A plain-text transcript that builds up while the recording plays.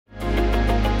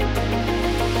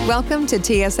Welcome to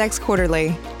TSX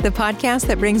Quarterly, the podcast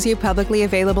that brings you publicly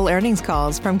available earnings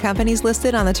calls from companies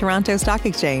listed on the Toronto Stock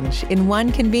Exchange in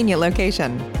one convenient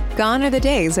location. Gone are the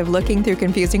days of looking through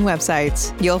confusing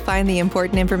websites. You'll find the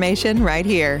important information right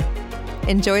here.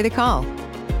 Enjoy the call.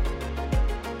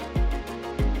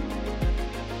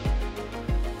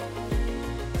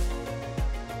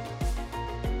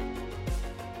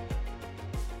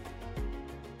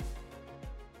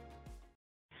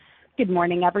 Good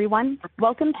morning, everyone.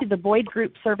 Welcome to the Boyd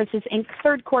Group Services Inc.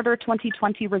 Third Quarter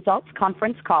 2020 Results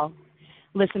Conference Call.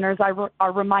 Listeners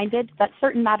are reminded that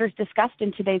certain matters discussed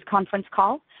in today's conference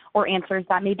call or answers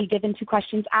that may be given to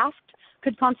questions asked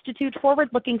could constitute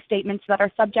forward-looking statements that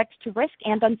are subject to risk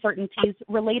and uncertainties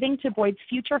relating to Boyd's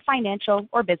future financial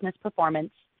or business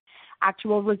performance.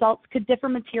 Actual results could differ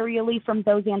materially from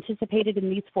those anticipated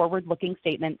in these forward-looking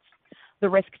statements. The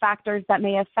risk factors that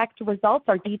may affect results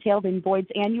are detailed in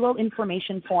Boyd's annual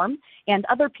information form and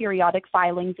other periodic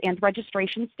filings and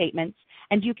registration statements,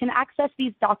 and you can access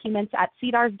these documents at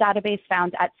SEDAR's database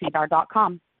found at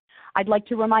sedar.com. I'd like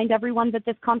to remind everyone that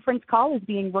this conference call is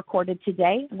being recorded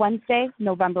today, Wednesday,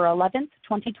 November 11th,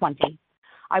 2020.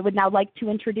 I would now like to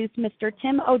introduce Mr.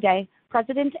 Tim O'Day,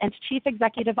 President and Chief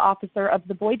Executive Officer of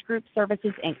the Boyd Group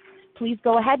Services, Inc. Please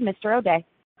go ahead, Mr. O'Day.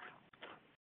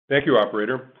 Thank you,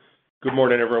 Operator. Good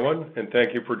morning, everyone, and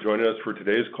thank you for joining us for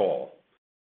today's call.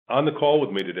 On the call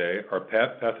with me today are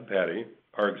Pat Pathipati,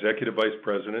 our Executive Vice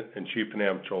President and Chief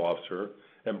Financial Officer,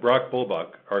 and Brock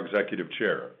Bulbuck, our Executive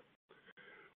Chair.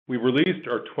 We released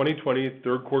our 2020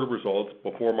 third quarter results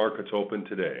before markets open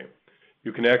today.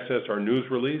 You can access our news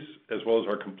release as well as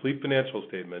our complete financial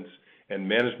statements and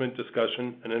management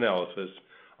discussion and analysis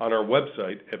on our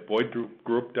website at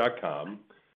boydgroup.com.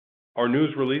 Our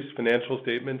news release, financial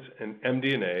statements, and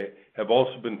MD&A have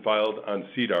also been filed on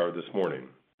SEDAR this morning.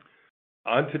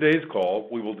 On today's call,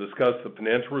 we will discuss the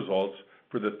financial results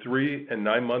for the 3 and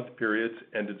 9 month periods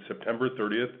ended September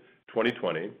 30th,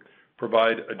 2020,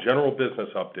 provide a general business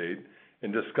update,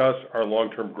 and discuss our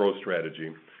long-term growth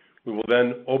strategy. We will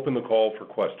then open the call for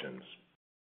questions.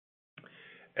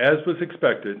 As was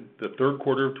expected, the third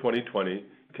quarter of 2020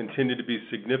 continued to be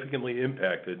significantly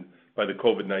impacted by the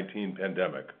COVID-19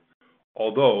 pandemic,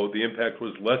 although the impact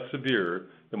was less severe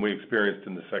than we experienced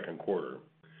in the second quarter.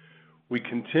 We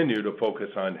continue to focus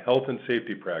on health and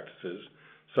safety practices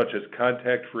such as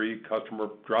contact-free customer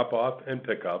drop-off and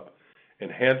pickup,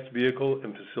 enhanced vehicle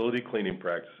and facility cleaning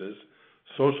practices,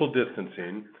 social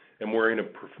distancing, and wearing of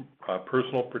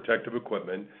personal protective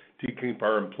equipment to keep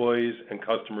our employees and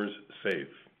customers safe.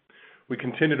 We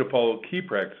continue to follow key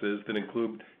practices that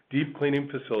include deep cleaning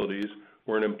facilities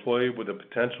where an employee with a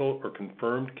potential or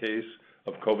confirmed case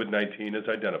of COVID-19 is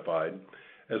identified,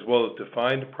 as well as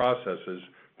defined processes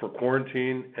for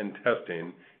quarantine and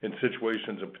testing in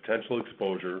situations of potential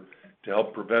exposure to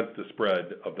help prevent the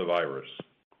spread of the virus.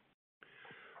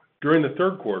 During the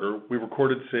third quarter, we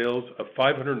recorded sales of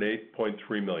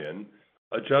 $508.3 million,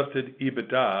 adjusted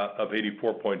EBITDA of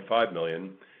 $84.5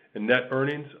 million, and net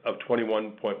earnings of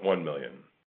 $21.1 million.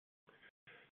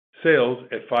 Sales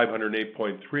at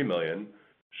 $508.3 million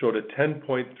showed a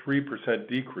 10.3%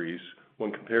 decrease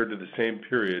when compared to the same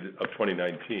period of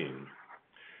 2019.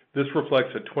 This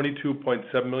reflects a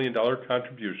 $22.7 million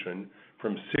contribution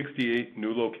from 68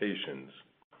 new locations.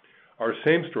 Our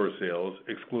same-store sales,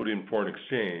 excluding foreign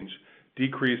exchange,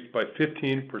 decreased by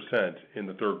 15% in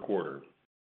the third quarter.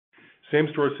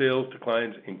 Same-store sales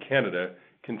declines in Canada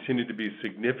continue to be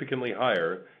significantly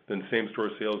higher than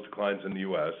same-store sales declines in the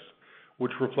U.S.,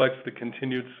 which reflects the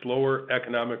continued slower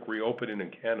economic reopening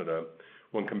in Canada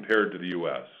when compared to the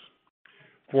U.S.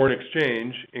 Foreign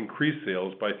exchange increased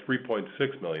sales by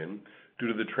 $3.6 million due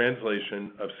to the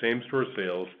translation of same-store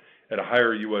sales at a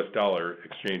higher U.S. dollar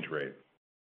exchange rate.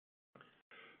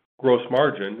 Gross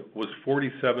margin was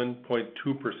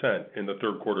 47.2% in the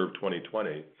third quarter of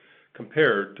 2020,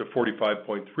 compared to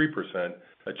 45.3%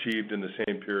 achieved in the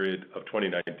same period of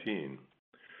 2019.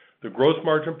 The gross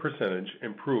margin percentage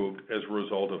improved as a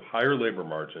result of higher labor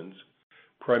margins,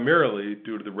 primarily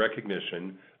due to the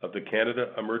recognition of the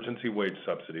Canada Emergency Wage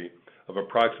Subsidy of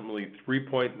approximately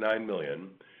 $3.9 million,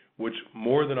 which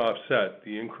more than offset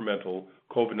the incremental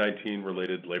COVID-19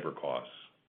 related labor costs.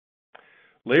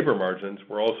 Labor margins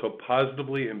were also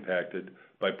positively impacted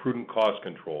by prudent cost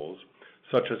controls,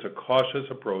 such as a cautious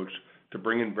approach to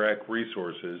bringing back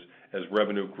resources as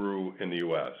revenue grew in the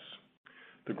U.S.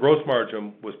 The gross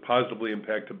margin was positively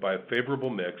impacted by a favorable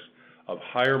mix of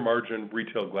higher margin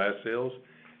retail glass sales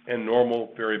and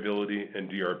normal variability in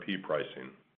DRP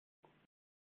pricing.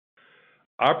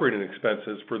 Operating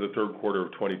expenses for the third quarter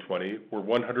of 2020 were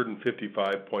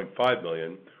 $155.5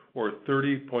 million, or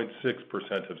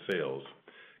 30.6% of sales,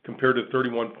 compared to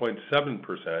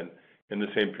 31.7% in the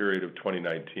same period of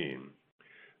 2019.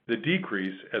 The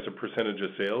decrease as a percentage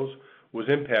of sales was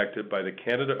impacted by the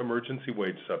Canada Emergency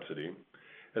Wage Subsidy,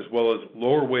 as well as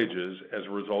lower wages as a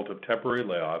result of temporary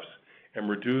layoffs and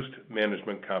reduced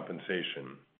management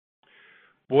compensation.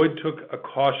 Boyd took a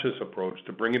cautious approach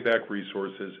to bringing back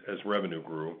resources as revenue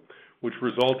grew, which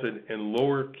resulted in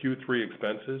lower Q3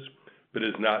 expenses, but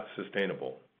is not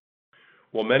sustainable.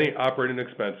 While many operating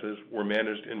expenses were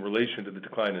managed in relation to the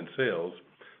decline in sales,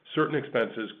 certain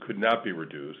expenses could not be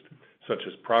reduced, such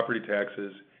as property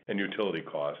taxes and utility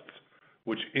costs,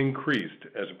 which increased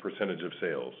as a percentage of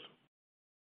sales.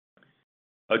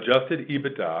 Adjusted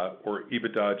EBITDA, or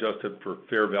EBITDA adjusted for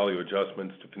fair value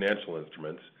adjustments to financial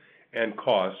instruments and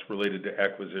costs related to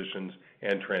acquisitions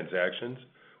and transactions,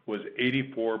 was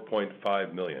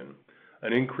 $84.5 million,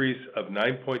 an increase of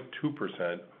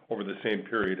 9.2% over the same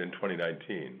period in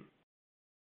 2019.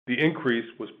 The increase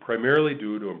was primarily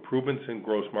due to improvements in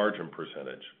gross margin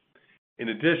percentage. In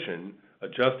addition,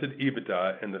 adjusted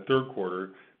EBITDA in the third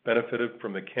quarter benefited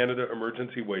from the Canada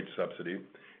Emergency Wage Subsidy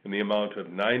in the amount of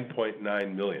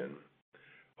 $9.9 million.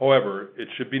 However, it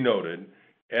should be noted,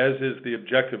 as is the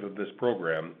objective of this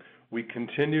program, we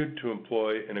continued to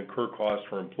employ and incur costs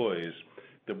for employees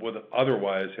that would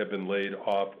otherwise have been laid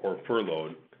off or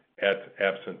furloughed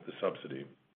absent the subsidy.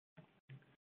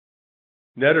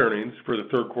 Net earnings for the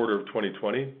third quarter of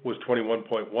 2020 was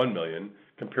 $21.1 million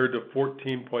compared to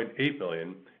 $14.8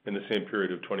 million in the same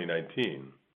period of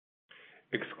 2019.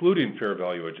 Excluding fair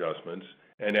value adjustments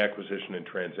and acquisition and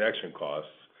transaction costs,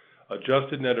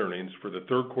 adjusted net earnings for the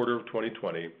third quarter of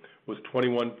 2020 was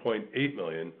 $21.8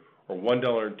 million, or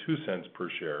 $1.02 per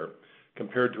share,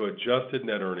 compared to adjusted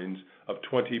net earnings of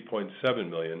 $20.7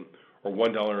 million, or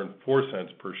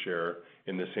 $1.04 per share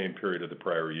in the same period of the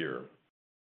prior year.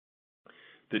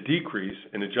 The decrease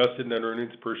in adjusted net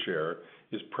earnings per share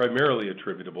is primarily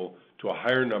attributable to a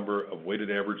higher number of weighted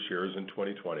average shares in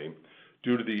 2020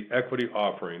 due to the equity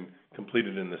offering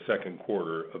completed in the second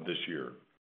quarter of this year.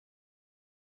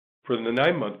 For the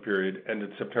 9-month period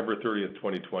ended September 30th,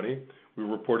 2020, we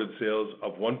reported sales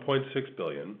of $1.6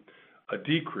 billion, a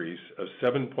decrease of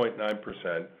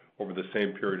 7.9% over the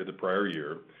same period of the prior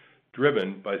year,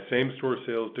 driven by same-store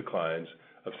sales declines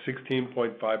of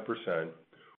 16.5%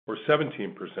 or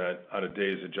 17% on a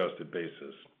days adjusted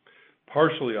basis,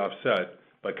 partially offset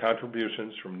by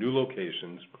contributions from new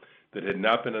locations that had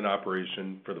not been in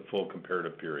operation for the full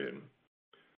comparative period.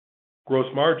 Gross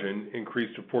margin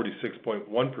increased to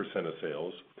 46.1% of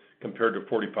sales compared to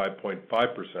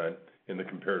 45.5% in the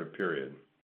comparative period.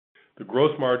 The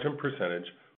gross margin percentage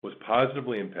was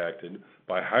positively impacted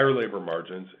by higher labor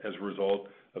margins as a result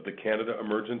of the Canada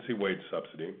Emergency Wage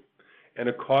Subsidy and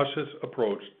a cautious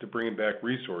approach to bringing back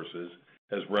resources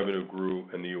as revenue grew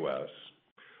in the U.S.,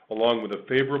 along with a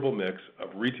favorable mix of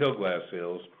retail glass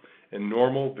sales and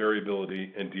normal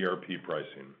variability in DRP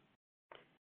pricing.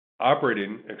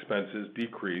 Operating expenses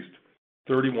decreased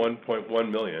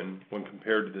 $31.1 million when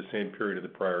compared to the same period of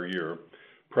the prior year,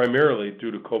 primarily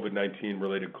due to COVID-19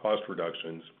 related cost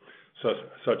reductions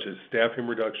such as staffing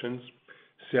reductions,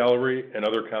 salary and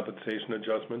other compensation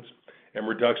adjustments, and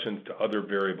reductions to other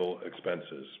variable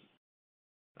expenses.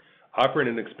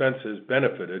 Operating expenses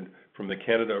benefited from the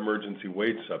Canada Emergency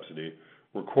Wage Subsidy,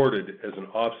 recorded as an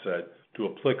offset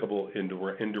to applicable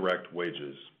indirect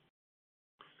wages.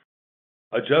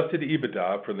 Adjusted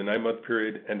EBITDA for the 9-month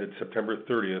period ended September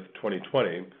 30th,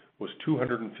 2020 was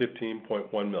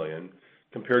 $215.1 million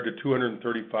compared to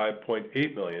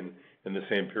 $235.8 million in the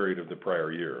same period of the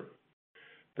prior year.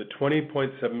 The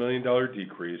 $20.7 million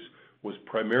decrease was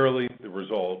primarily the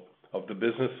result of the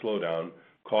business slowdown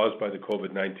caused by the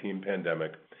COVID-19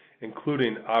 pandemic,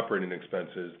 including operating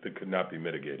expenses that could not be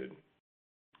mitigated.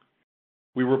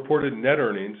 We reported net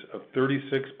earnings of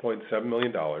 $36.7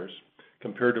 million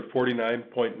compared to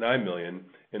 $49.9 million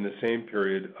in the same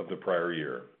period of the prior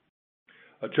year.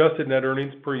 Adjusted net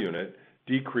earnings per unit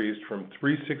decreased from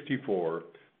 $3.64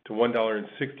 to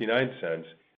 $1.69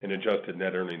 in adjusted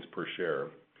net earnings per share.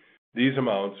 These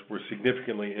amounts were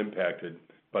significantly impacted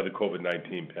by the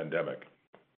COVID-19 pandemic.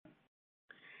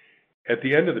 At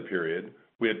the end of the period,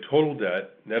 we had total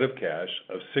debt net of cash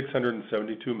of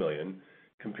 $672 million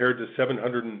compared to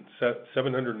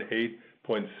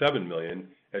 $708.7 million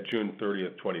at June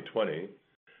 30th, 2020,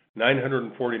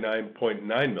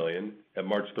 $949.9 million at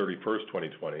March 31st,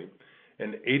 2020,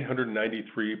 and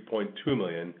 $893.2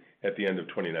 million at the end of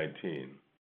 2019.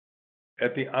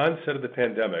 At the onset of the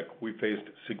pandemic, we faced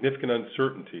significant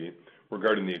uncertainty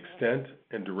regarding the extent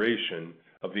and duration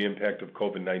of the impact of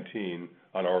COVID-19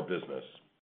 on our business.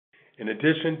 In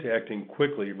addition to acting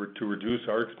quickly to reduce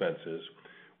our expenses,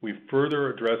 we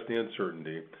further addressed the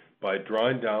uncertainty by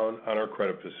drawing down on our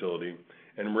credit facility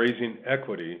and raising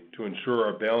equity to ensure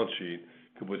our balance sheet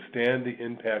could withstand the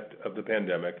impact of the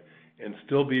pandemic and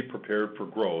still be prepared for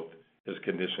growth as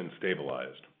conditions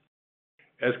stabilized.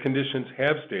 As conditions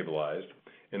have stabilized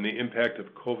and the impact of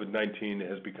COVID-19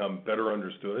 has become better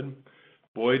understood,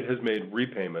 Boyd has made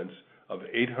repayments of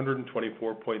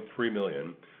 $824.3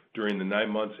 million during the 9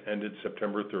 months ended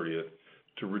September 30th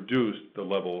to reduce the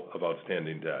level of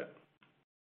outstanding debt.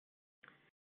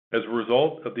 As a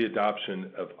result of the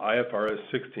adoption of IFRS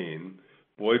 16,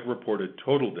 Boyd reported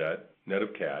total debt, net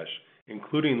of cash,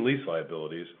 including lease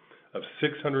liabilities, of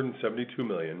 $672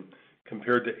 million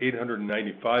compared to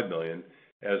 $895 million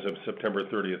as of September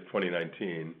 30th,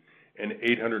 2019, and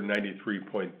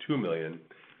 $893.2 million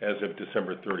as of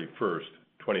December 31st,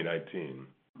 2019.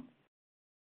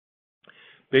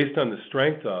 Based on the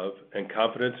strength of and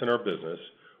confidence in our business,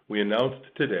 we announced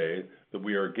today that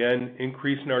we are again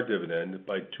increasing our dividend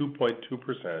by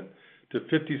 2.2% to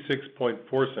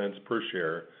 56.4 cents per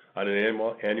share on an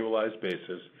annualized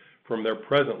basis from their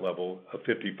present level of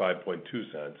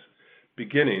 55.2 cents,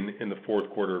 beginning in the fourth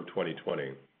quarter of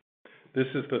 2020. This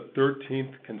is the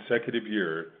 13th consecutive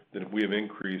year that we have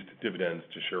increased dividends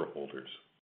to shareholders.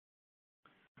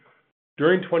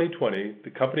 During 2020,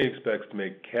 the company expects to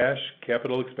make cash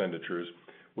capital expenditures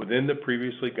within the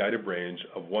previously guided range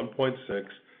of 1.6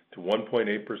 to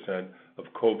 1.8% of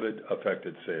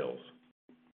COVID-affected sales.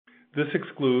 This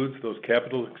excludes those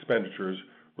capital expenditures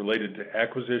related to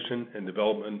acquisition and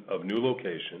development of new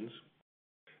locations,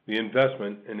 the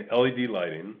investment in LED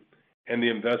lighting, and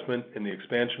the investment in the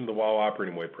expansion of the WOW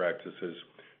Operating Way practices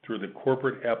through the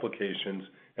Corporate Applications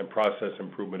and Process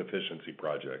Improvement Efficiency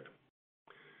Project.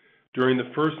 During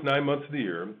the first 9 months of the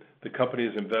year, the company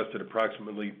has invested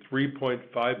approximately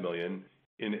 $3.5 million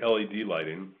in LED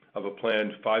lighting of a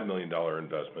planned $5 million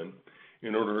investment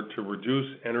in order to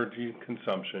reduce energy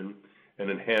consumption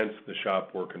and enhance the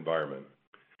shop work environment.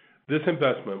 This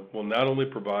investment will not only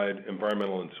provide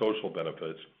environmental and social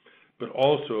benefits, but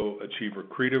also achieve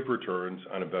accretive returns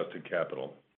on invested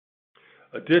capital.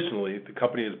 Additionally, the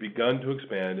company has begun to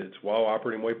expand its WOW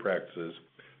Operating Way practices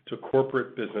to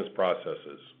corporate business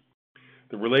processes.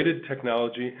 The related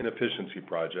technology and efficiency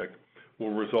project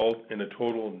will result in a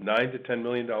total $9 to $10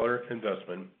 million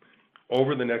investment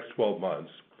over the next 12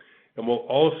 months and will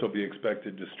also be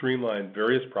expected to streamline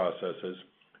various processes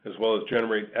as well as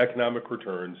generate economic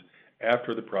returns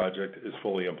after the project is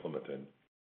fully implemented.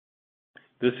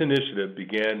 This initiative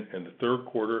began in the third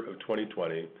quarter of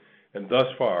 2020 and thus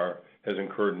far has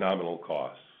incurred nominal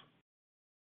costs.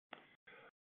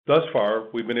 Thus far,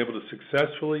 we've been able to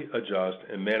successfully adjust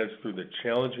and manage through the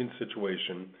challenging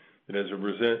situation that has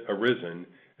arisen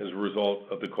as a result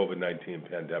of the COVID-19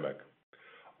 pandemic.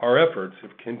 Our efforts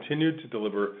have continued to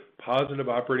deliver positive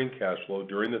operating cash flow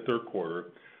during the third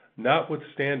quarter,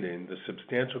 notwithstanding the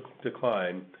substantial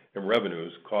decline in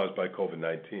revenues caused by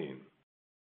COVID-19.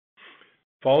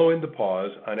 Following the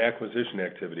pause on acquisition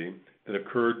activity that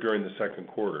occurred during the second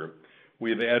quarter,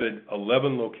 we have added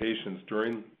 11 locations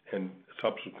during and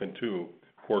subsequent to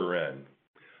quarter end.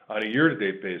 On a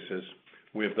year-to-date basis,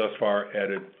 we have thus far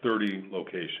added 30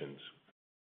 locations.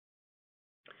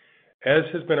 As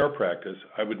has been our practice,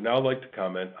 I would now like to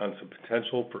comment on some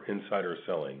potential for insider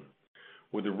selling.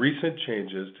 With the recent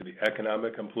changes to the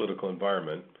economic and political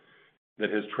environment that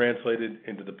has translated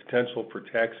into the potential for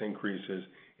tax increases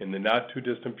in the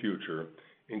not-too-distant future,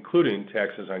 including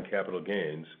taxes on capital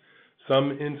gains,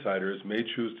 some insiders may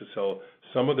choose to sell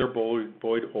some of their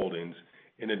Boyd holdings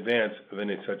in advance of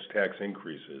any such tax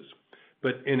increases.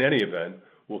 But in any event,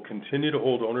 will continue to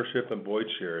hold ownership in Boyd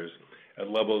shares at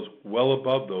levels well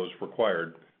above those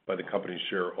required by the company's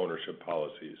share ownership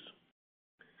policies.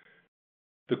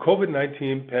 The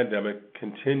COVID-19 pandemic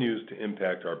continues to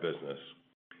impact our business.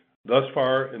 Thus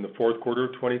far, in the fourth quarter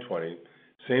of 2020,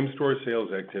 same-store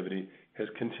sales activity has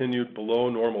continued below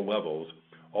normal levels,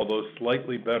 although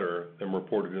slightly better than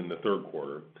reported in the third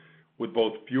quarter, with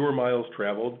both fewer miles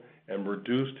traveled and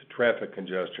reduced traffic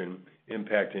congestion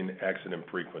impacting accident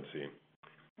frequency.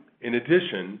 In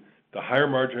addition, the higher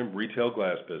margin retail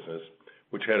glass business,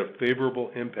 which had a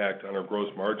favorable impact on our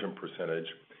gross margin percentage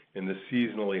in the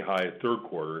seasonally high third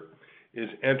quarter, is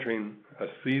entering a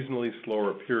seasonally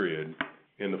slower period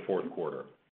in the fourth quarter.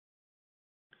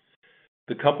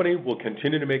 The company will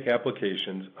continue to make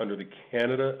applications under the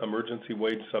Canada Emergency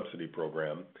Wage Subsidy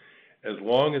Program as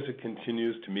long as it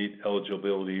continues to meet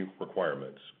eligibility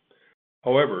requirements.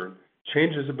 However,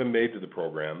 changes have been made to the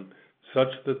program such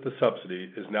that the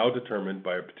subsidy is now determined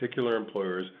by a particular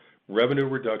employer's revenue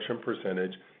reduction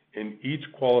percentage in each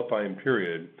qualifying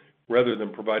period rather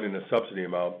than providing a subsidy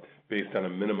amount based on a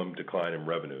minimum decline in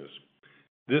revenues.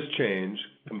 This change,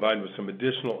 combined with some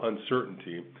additional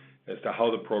uncertainty as to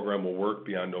how the program will work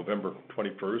beyond November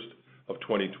 21st of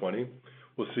 2020,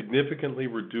 will significantly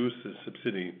reduce the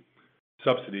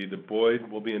subsidy that Boyd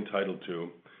will be entitled to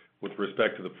with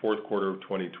respect to the fourth quarter of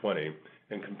 2020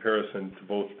 in comparison to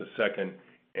both the second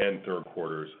and third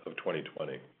quarters of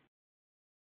 2020.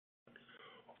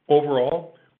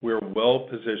 Overall, we are well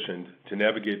positioned to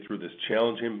navigate through this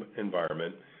challenging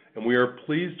environment, and we are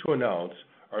pleased to announce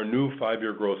our new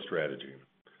 5-year growth strategy.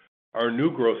 Our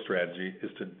new growth strategy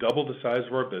is to double the size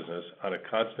of our business on a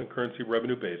constant currency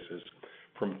revenue basis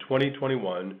from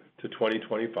 2021 to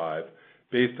 2025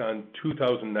 based on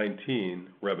 2019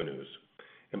 revenues,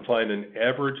 implying an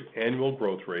average annual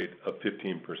growth rate of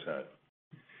 15%.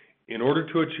 In order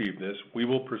to achieve this, we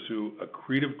will pursue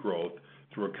accretive growth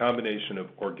through a combination of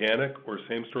organic or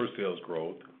same-store sales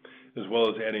growth, as well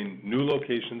as adding new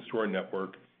locations to our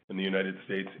network in the United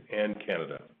States and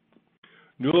Canada.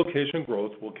 New location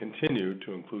growth will continue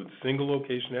to include single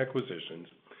location acquisitions,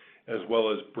 as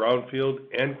well as brownfield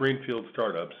and greenfield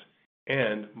startups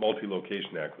and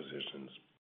multi-location acquisitions.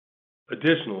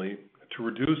 Additionally, to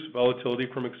reduce volatility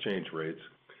from exchange rates,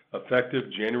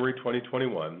 effective January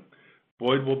 2021,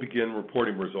 Boyd will begin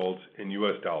reporting results in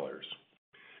U.S. dollars.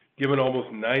 Given almost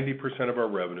 90% of our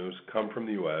revenues come from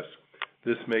the U.S.,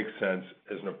 this makes sense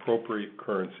as an appropriate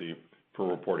currency for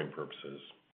reporting purposes.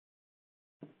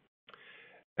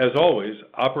 As always,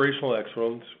 operational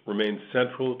excellence remains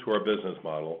central to our business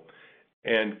model,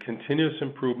 and continuous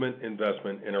improvement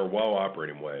investment in our WOW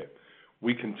operating way.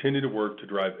 We continue to work to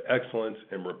drive excellence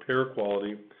in repair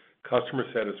quality, customer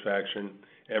satisfaction,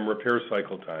 and repair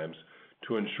cycle times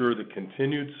to ensure the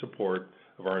continued support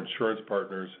of our insurance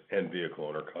partners and vehicle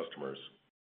owner customers.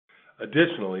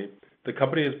 Additionally, the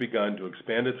company has begun to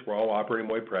expand its WOW operating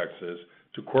way practices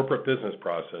to corporate business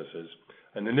processes,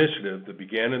 an initiative that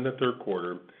began in the third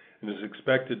quarter and is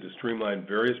expected to streamline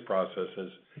various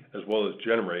processes as well as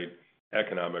generate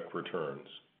economic returns.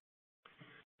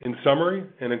 In summary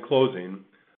and in closing,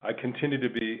 I continue to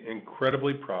be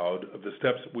incredibly proud of the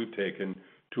steps that we've taken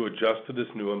to adjust to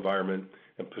this new environment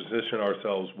and position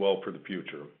ourselves well for the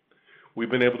future.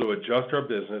 We've been able to adjust our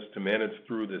business to manage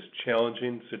through this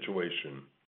challenging situation.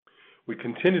 We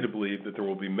continue to believe that there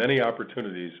will be many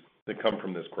opportunities that come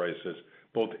from this crisis,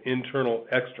 both internal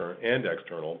and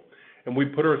external, and we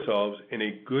put ourselves in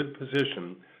a good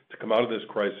position to come out of this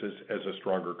crisis as a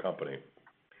stronger company.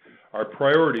 Our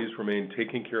priorities remain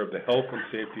taking care of the health and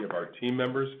safety of our team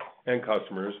members and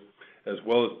customers, as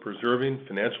well as preserving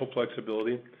financial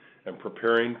flexibility and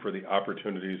preparing for the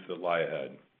opportunities that lie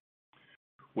ahead.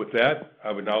 With that,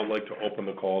 I would now like to open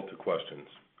the call to questions.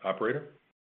 Operator?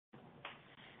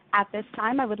 At this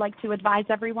time, I would like to advise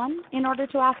everyone, in order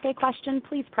to ask a question,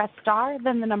 please press star,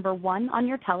 then the number 1 on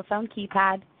your telephone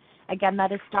keypad. Again,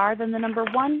 that is star, then the number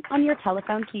 1 on your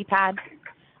telephone keypad.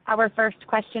 Our first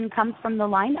question comes from the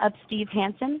line of Steve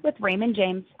Hansen with Raymond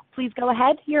James. Please go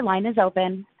ahead. Your line is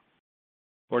open.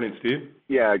 Morning, Steve.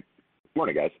 Yeah.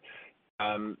 Morning, guys.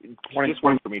 Morning. Just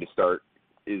one for me to start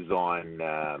is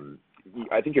on,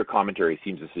 I think your commentary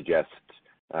seems to suggest,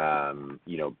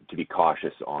 to be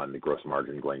cautious on the gross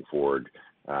margin going forward.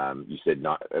 You said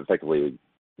effectively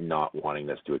not wanting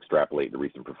us to extrapolate the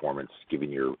recent performance,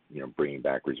 given you're bringing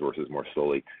back resources more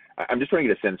slowly. I'm just trying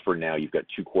to get a sense for now. You've got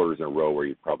 2 quarters in a row where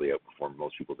you've probably outperformed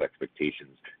most people's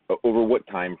expectations. Over what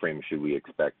time frame should we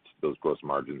expect those gross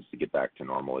margins to get back to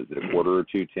normal? Is it a quarter or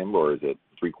 2, Tim, or is it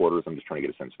 3 quarters? I'm just trying to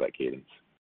get a sense of that cadence.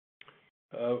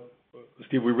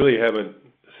 Steve, we really haven't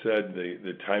said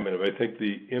the timing of it. I think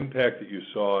the impact that you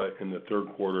saw in the third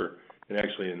quarter, and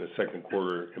actually in the second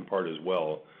quarter in part as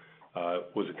well,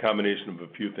 was a combination of a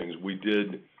few things. We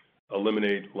did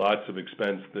eliminate lots of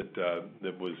expense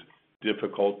that was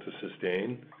difficult to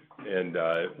sustain, and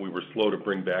we were slow to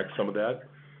bring back some of that.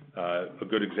 A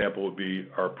good example would be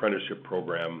our apprenticeship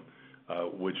program,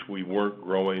 which we weren't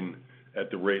growing at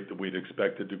the rate that we'd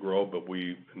expected to grow, but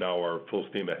we now are full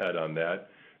steam ahead on that,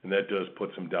 and that does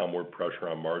put some downward pressure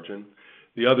on margin.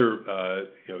 The other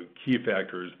key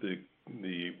factor is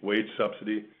the wage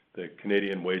subsidy. The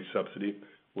Canadian wage subsidy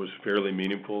was fairly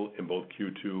meaningful in both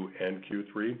Q2 and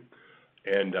Q3.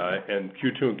 And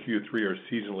Q2 and Q3 are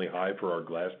seasonally high for our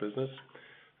glass business.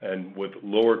 And with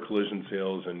lower collision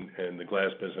sales and the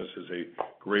glass business is a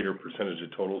greater percentage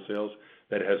of total sales,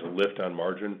 that has a lift on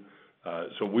margin.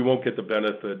 So we won't get the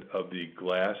benefit of the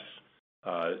glass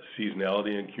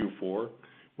seasonality in Q4.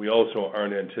 We also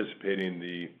aren't anticipating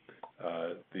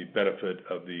the benefit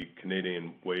of the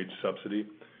Canadian wage subsidy,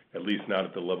 at least not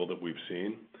at the level that we've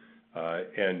seen.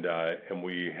 and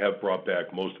we have brought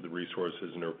back most of the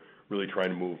resources and are really trying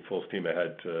to move full steam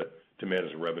ahead to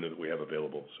manage the revenue that we have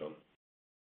available. So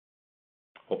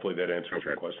hopefully that answers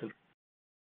your question.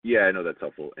 Yeah, I know that's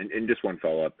helpful. And just one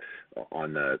follow-up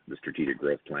on the strategic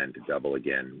growth plan to double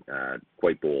again,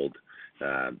 quite bold.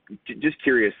 Just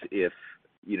curious if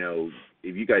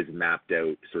you guys mapped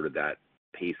out sort of that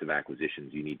pace of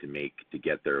acquisitions you need to make to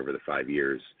get there over the 5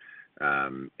 years,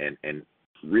 and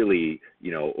really,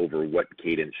 over what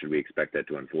cadence should we expect that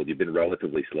to unfold? You've been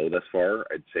relatively slow thus far,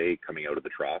 I'd say, coming out of the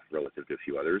trough relative to a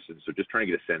few others. And so just trying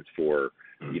to get a sense for,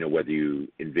 whether you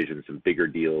envision some bigger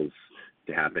deals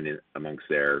to happen amongst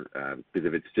there, because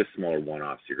if it's just smaller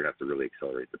one-offs, you're going to have to really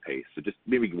accelerate the pace. So just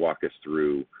maybe walk us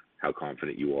through how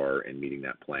confident you are in meeting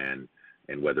that plan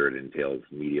and whether it entails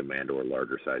medium and or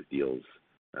larger size deals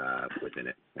within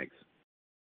it. Thanks.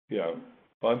 Yeah.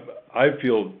 I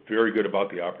feel very good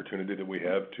about the opportunity that we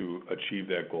have to achieve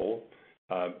that goal.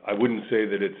 I wouldn't say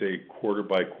that it's a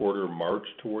quarter-by-quarter march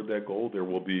toward that goal. There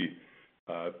will be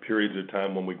periods of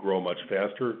time when we grow much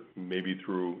faster, maybe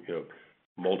through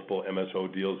multiple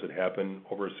MSO deals that happen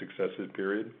over a successive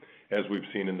period, as we've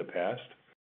seen in the past.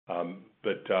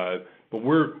 But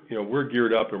we're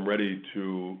geared up and ready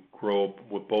to grow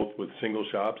with single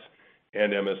shops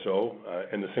and MSO,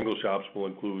 and the single shops will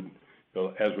include,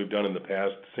 as we've done in the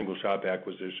past, single shop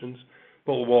acquisitions,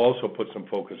 but we'll also put some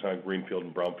focus on greenfield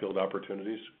and brownfield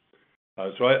opportunities.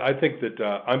 So I think that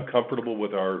I'm comfortable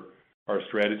with our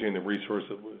strategy and the resource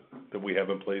that we have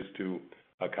in place to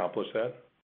accomplish that.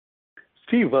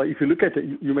 Steve, if you look at it,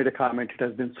 you made a comment, it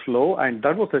has been slow, and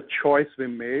that was a choice we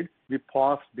made. We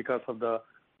paused because of the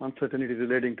uncertainty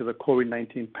relating to the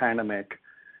COVID-19 pandemic.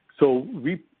 So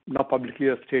we now publicly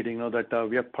are stating that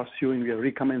we are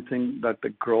recommencing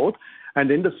the growth, and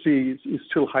the industry is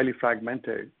still highly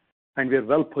fragmented, and we are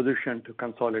well positioned to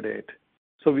consolidate.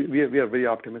 So we are very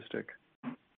optimistic.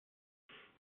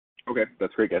 Okay,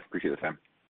 that's great, guys. Appreciate the time.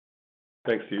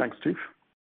 Thanks, Steve. Thanks, Steve.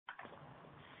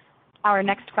 Our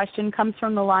next question comes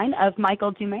from the line of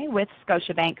Michael Doumet with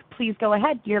Scotiabank. Please go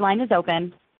ahead. Your line is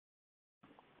open.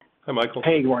 Hi, Michael.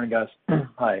 Hey, good morning, guys.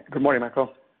 Hi. Good morning,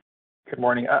 Michael. Good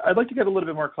morning. I'd like to get a little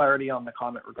bit more clarity on the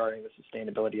comment regarding the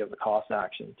sustainability of the cost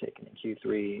action taken in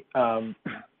Q3.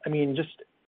 I mean, just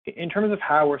in terms of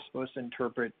how we're supposed to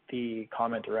interpret the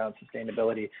comment around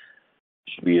sustainability,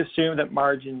 should we assume that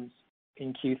margins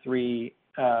in Q3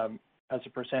 as a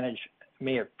percentage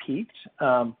may have peaked,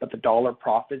 but the dollar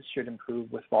profits should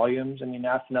improve with volumes? I mean,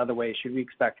 asked another way, should we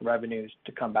expect revenues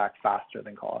to come back faster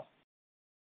than costs?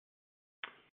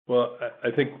 Well,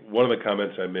 I think one of the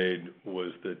comments I made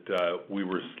was that we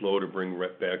were slow to bring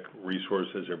back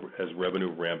resources as revenue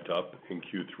ramped up in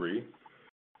Q3.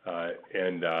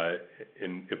 And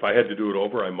if I had to do it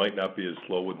over, I might not be as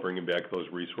slow with bringing back those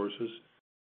resources.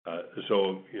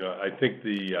 So, I think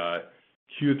the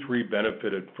Q3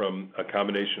 benefited from a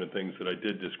combination of things that I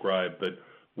did describe, but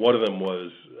one of them was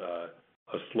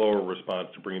a slower response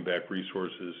to bringing back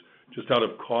resources just out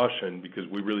of caution because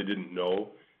we really didn't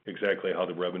know exactly how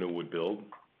the revenue would build.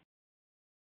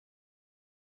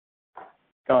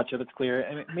 Gotcha, that's clear.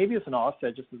 And maybe as an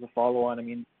offset, just as a follow-on, I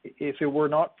mean, if it were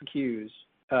not for Qs,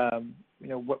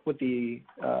 what would the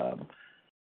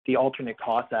alternate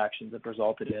cost actions have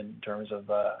resulted in terms of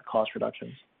cost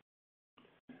reductions?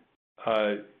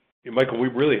 Michael, we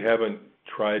really haven't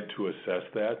tried to assess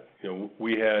that.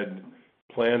 We had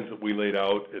plans that we laid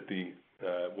out at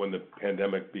when the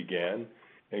pandemic began,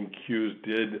 and Qs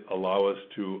did allow us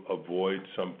to avoid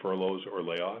some furloughs or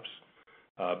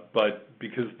layoffs. But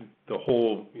because the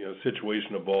whole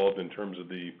situation evolved in terms of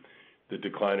the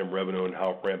decline in revenue and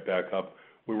how it ramped back up,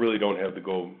 we really don't have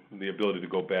the ability to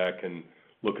go back and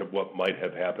look at what might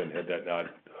have happened had that not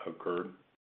occurred.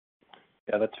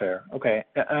 Yeah, that's fair. Okay.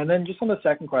 And then just on the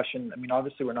second question, I mean,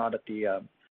 obviously we're not at the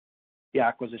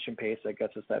acquisition pace that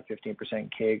gets us that 15%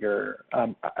 CAGR.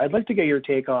 I'd like to get your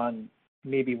take on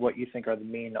maybe what you think are the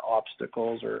main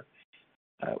obstacles or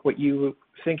what you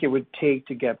think it would take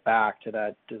to get back to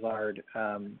that desired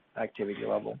activity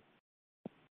level.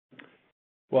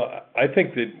 Well, I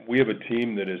think that we have a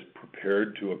team that is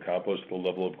prepared to accomplish the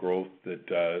level of growth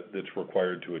that's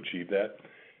required to achieve that.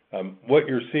 What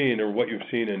you're seeing, or what you've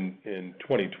seen in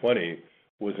 2020,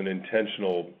 was an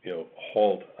intentional,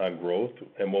 halt on growth,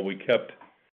 and while we kept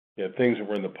things that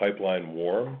were in the pipeline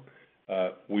warm,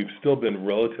 we've still been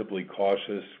relatively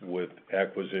cautious with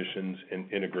acquisitions and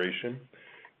integration.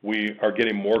 We are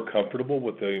getting more comfortable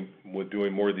with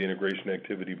doing more of the integration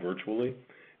activity virtually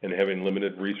and having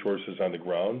limited resources on the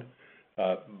ground.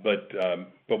 But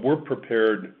we're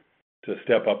prepared to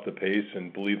step up the pace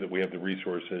and believe that we have the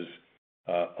resources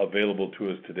available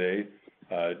to us today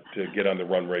to get on the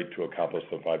run rate to accomplish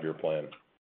the 5-year plan.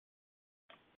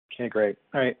 Okay, great.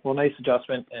 All right. Well, nice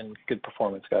adjustment and good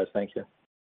performance, guys. Thank you.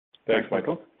 Thanks,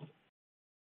 Michael.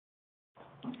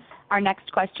 Our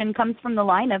next question comes from the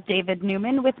line of David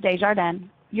Newman with Desjardins.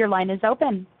 Your line is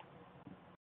open.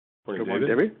 Morning, Good morning,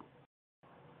 David.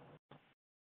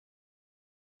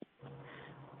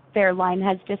 Their line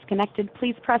has disconnected.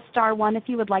 Please press star one if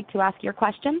you would like to ask your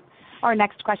question. Our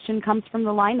next question comes from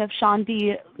the line of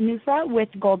Chandni Luthra with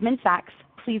Goldman Sachs.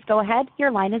 Please go ahead.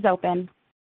 Your line is open.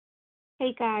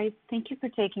 Hey, guys. Thank you for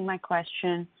taking my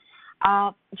question.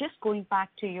 Just going back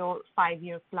to your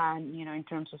 5-year plan, in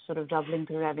terms of sort of doubling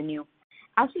the revenue.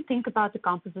 As we think about the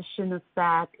composition of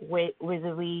that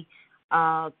vis-a-vis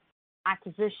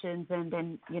acquisitions and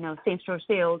then, same-store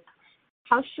sales,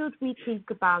 how should we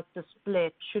think about the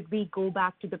split? Should we go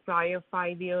back to the prior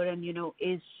 5-year and,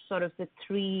 is sort of the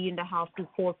 3.5% to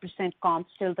 4% comp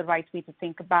still the right way to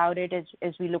think about it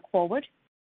as we look forward?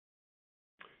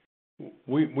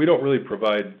 We don't really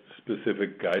provide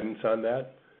specific guidance on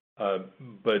that,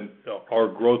 but our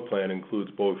growth plan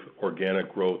includes both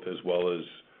organic growth as well as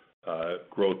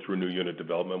growth through new unit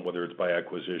development, whether it's by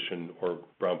acquisition or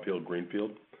brownfield,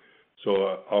 greenfield.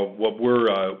 So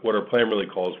what our plan really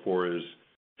calls for is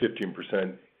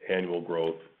 15% annual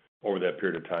growth over that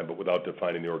period of time, but without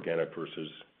defining the organic versus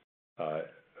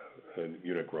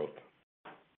unit growth.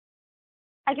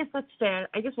 I guess that's fair.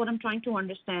 I guess what I'm trying to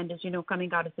understand is,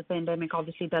 coming out of the pandemic,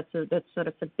 obviously that's sort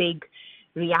of a big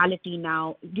reality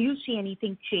now. Do you see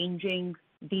anything changing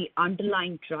the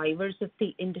underlying drivers of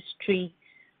the industry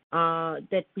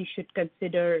that we should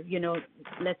consider?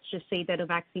 Let's just say that a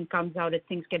vaccine comes out and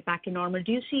things get back to normal.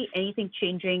 Do you see anything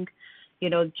changing,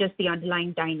 just the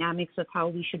underlying dynamics of how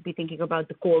we should be thinking about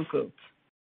the core group?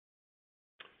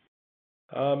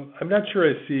 I'm not sure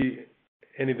I see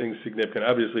anything significant.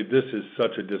 Obviously, this is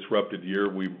such a disrupted year.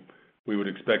 We would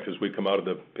expect as we come out of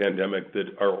the pandemic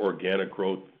that our organic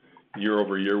growth year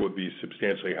over year would be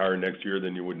substantially higher next year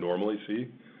than you would normally see.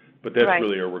 But that's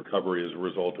really a recovery as a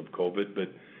result of COVID.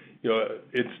 But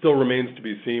it still remains to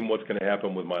be seen what's going to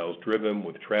happen with miles driven,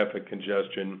 with traffic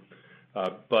congestion.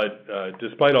 But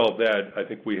despite all of that, I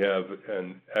think we have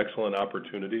an excellent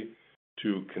opportunity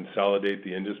to consolidate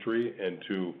the industry and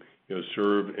to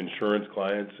serve insurance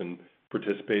clients and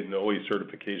participate in the OE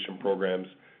certification programs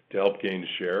to help gain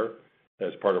share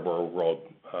as part of our overall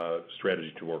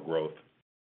strategy toward growth.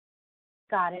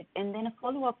 Got it. And then a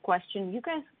follow-up question. You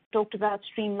guys talked about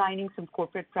streamlining some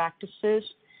corporate practices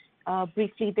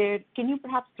briefly there. Can you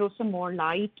perhaps throw some more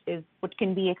light? What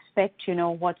can we expect?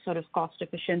 What sort of cost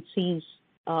efficiencies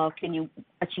can you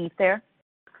achieve there?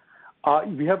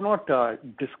 We have not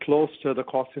disclosed the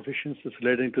cost efficiencies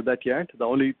relating to that yet. The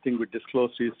only thing we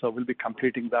disclosed is we'll be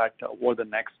completing that over the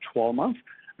next 12 months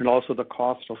and also the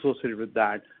cost associated with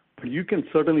that. But you can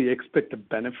certainly expect the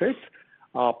benefits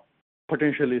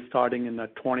potentially starting in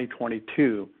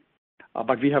 2022.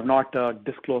 But we have not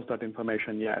disclosed that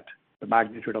information yet, the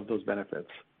magnitude of those benefits.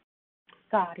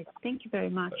 Got it. Thank you very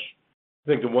much.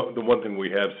 I think the one thing we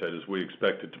have said is we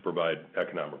expect it to provide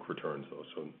economic returns, though.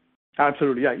 So.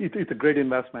 Absolutely, yeah. It's a great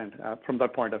investment from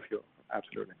that point of view.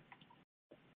 Absolutely.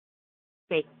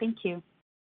 Great. Thank you.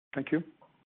 Thank you.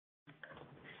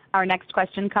 Our next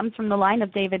question comes from the line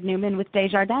of David Newman with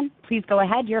Desjardins. Please go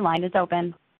ahead. Your line is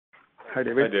open. Hi,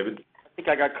 David. Hi, David. I think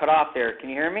I got cut off there. Can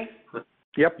you hear me?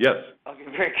 Yep. Yes. Okay,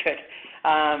 very good.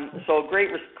 So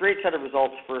great set of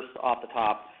results first off the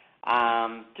top.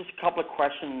 Just a couple of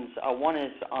questions. One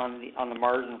is on the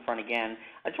margin front again.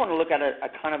 I just want to look at it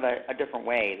a different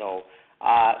way, though.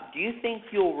 Do you think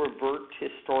you'll revert to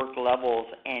historic levels?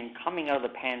 And coming out of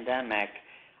the pandemic,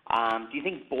 do you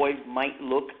think Boyd might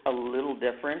look a little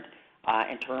different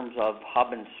in terms of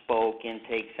hub and spoke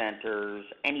intake centers,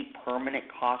 any permanent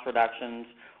cost reductions,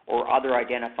 or other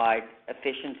identified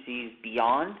efficiencies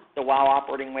beyond the WOW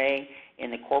operating way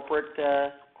in the corporate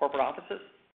offices?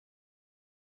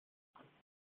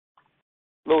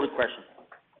 Loaded question.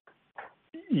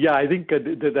 Yeah, I think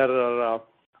there are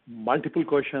multiple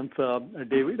questions,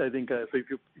 David. I think so if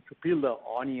you peel the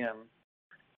onion,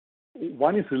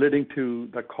 one is relating to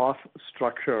the cost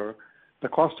structure. The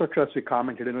cost structure, as we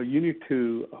commented, you need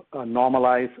to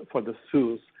normalize for the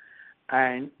SUS.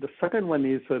 And the second one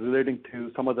is relating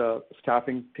to some of the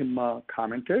staffing Tim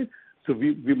commented. So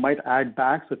we might add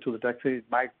back so to the tax, it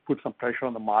might put some pressure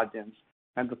on the margins.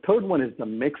 And the third one is the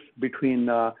mix between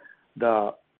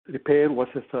the repair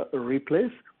versus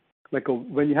replace. Like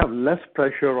when you have less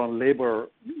pressure on labor,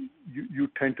 you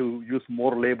tend to use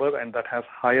more labor, and that has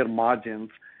higher margins.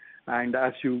 And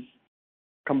as you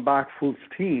come back full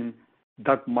steam,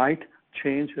 that might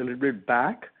change a little bit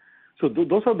back. So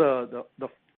those are the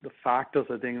factors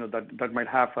I think that might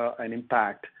have an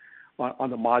impact on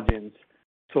the margins.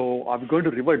 So I'm going to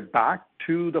revert back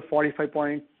to the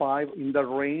 45.5 in the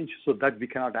range, so that we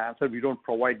cannot answer. We don't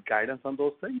provide guidance on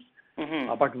those things,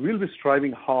 but we'll be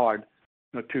striving hard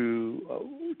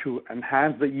to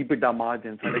enhance the EBITDA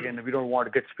margins. And again, we don't want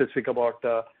to get specific about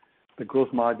the gross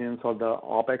margins or the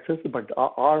OPEXs, but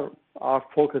our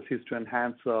focus is to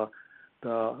enhance the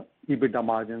EBITDA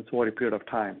margins over a period of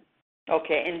time.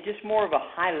 Okay, and just more of a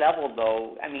high level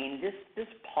though, I mean, this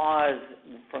pause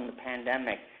from the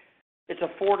pandemic, it's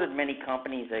afforded many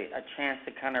companies a chance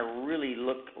to kind of really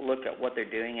look at what they're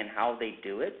doing and how they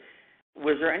do it.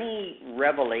 Was there any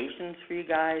revelations for you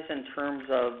guys in terms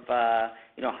of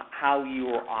how you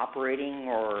were operating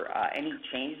or any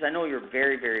changes? I know you're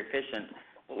very, very efficient.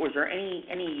 But was there did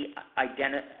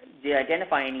you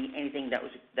identify anything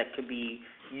that could be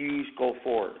used go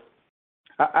forward?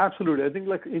 Absolutely. I think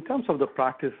like in terms of the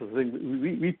practices, I think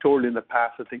we told in the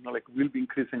past, I think like we'll be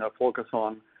increasing our focus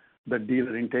on the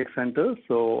dealer intake centers.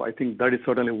 So I think that is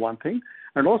certainly one thing.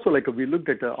 And also like we looked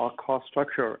at our cost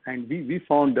structure and we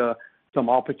found some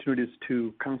opportunities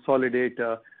to consolidate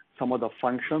some of the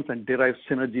functions and derive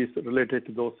synergies related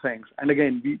to those things. And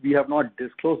again, we have not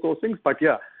disclosed those things, but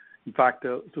yeah, in fact,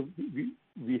 so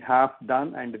we have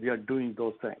done and we are doing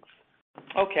those things.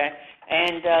 Okay.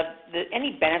 And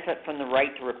any benefit from the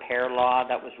right to repair law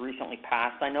that was recently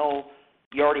passed? I know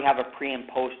you already have a pre- and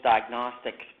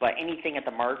post-diagnostics, but anything at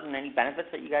the margin, any benefits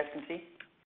that you guys can see?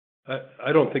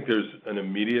 I don't think there's an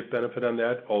immediate benefit on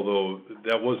that, although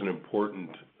that was an important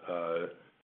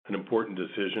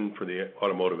decision for the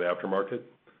automotive aftermarket.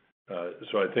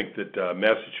 So I think that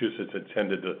Massachusetts had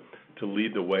tended to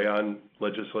lead the way on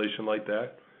legislation like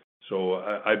that. So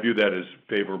I view that as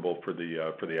favorable for the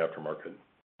aftermarket.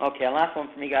 Okay, last one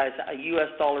from you guys. U.S.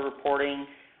 dollar reporting.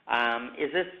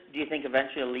 Is this, do you think,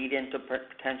 eventually a lead into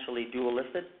potentially dual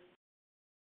listed?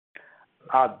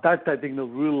 That I think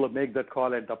we'll make that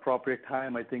call at the appropriate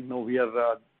time. I think we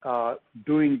are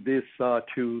doing this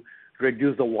to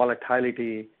reduce the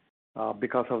volatility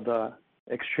because of the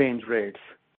exchange rates.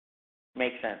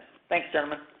 Makes sense. Thanks,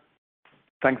 gentlemen.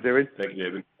 Thanks, David. Thank you,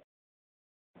 David.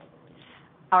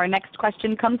 Our next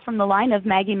question comes from the line of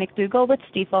Maggie McDougall with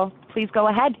Stifel. Please go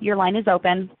ahead. Your line is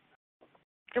open.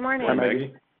 Good morning. Hi,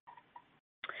 Maggie.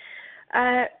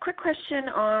 Quick question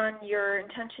on your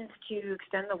intentions to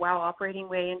extend the WOW operating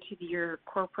way into your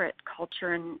corporate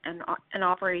culture and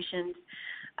operations.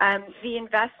 The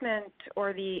investment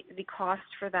or the cost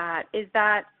for that, is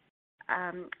that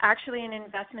actually an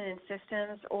investment in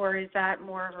systems or is that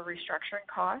more of a restructuring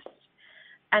cost?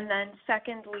 And then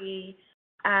secondly,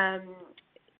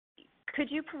 could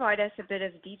you provide us a bit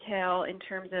of detail in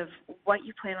terms of what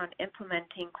you plan on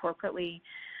implementing corporately?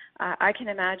 I can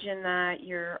imagine that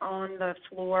your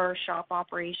on-the-floor shop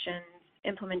operations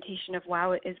implementation of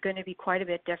WOW is going to be quite a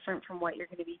bit different from what you're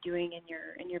going to be doing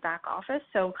in your back office.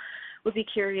 So we'll be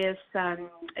curious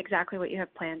exactly what you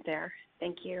have planned there.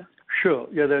 Thank you. Sure.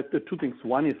 Yeah, the two things.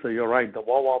 One is you're right. The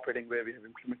WOW operating way we have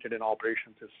implemented in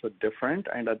operations is different,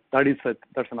 and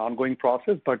that's an ongoing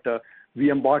process. But we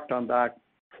embarked on that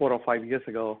 4 or 5 years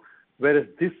ago, whereas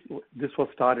this was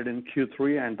started in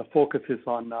Q3, and the focus is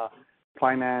on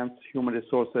finance, human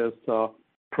resources,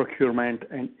 procurement,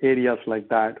 and areas like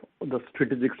that, the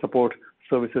strategic support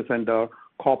services and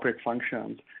corporate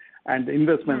functions. And the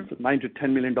investments, $9 to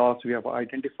 $10 million we have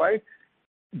identified,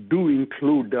 do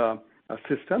include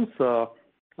systems. So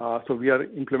we are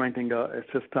implementing a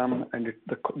system, and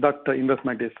that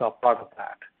investment is part of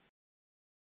that.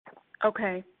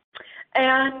 Okay.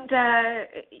 And,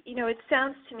 it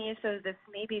sounds to me as though this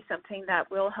may be something that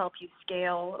will help you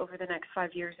scale over the next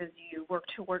 5 years as you work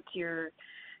towards your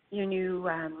new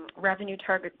revenue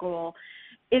target goal.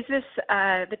 Is this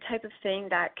the type of thing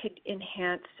that could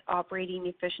enhance operating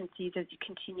efficiencies as you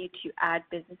continue to add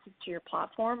businesses to your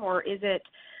platform, or is it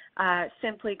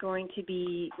simply going to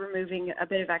be removing a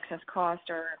bit of excess cost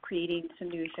or creating some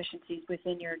new efficiencies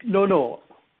within your existing? No.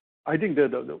 I think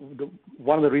the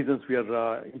one of the reasons we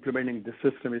are implementing this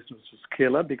system is to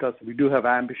scale up, because we do have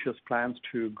ambitious plans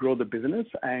to grow the business,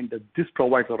 and this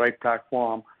provides the right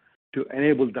platform to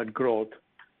enable that growth.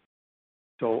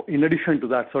 So in addition to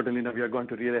that, certainly we are going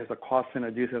to realize the cost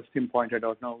synergies, as Tim pointed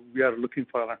out. Now we are looking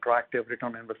for an attractive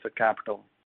return on invested capital.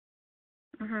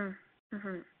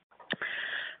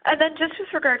 And then just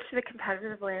with regards to the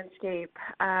competitive landscape,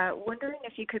 wondering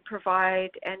if you could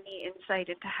provide any insight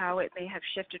into how it may have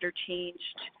shifted or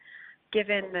changed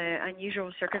given the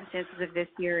unusual circumstances of this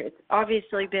year. It's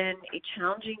obviously been a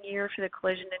challenging year for the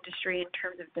collision industry in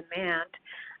terms of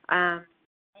demand.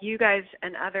 You guys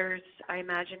and others, I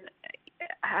imagine,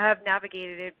 have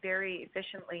navigated it very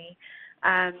efficiently.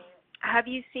 Have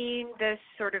you seen this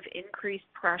sort of increased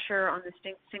pressure on the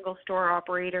single store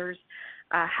operators?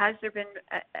 Has there been,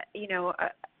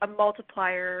 a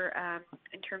multiplier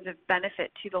in terms of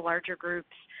benefit to the larger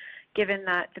groups, given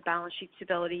that the balance sheet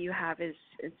stability you have is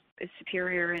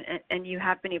superior and you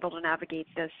have been able to navigate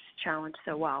this challenge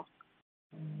so well?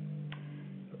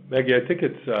 Maggie, I think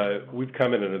we've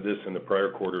commented on this in the prior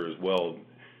quarter as well.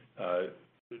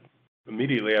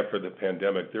 Immediately after the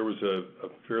pandemic, there was a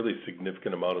fairly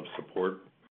significant amount of support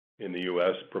in the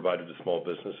U.S. provided to small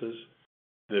businesses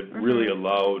that really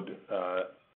allowed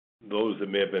those that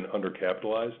may have been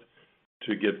undercapitalized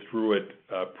to get through it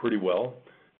pretty well.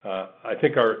 I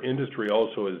think our industry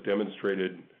also has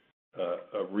demonstrated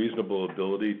a reasonable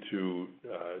ability to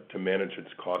manage its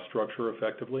cost structure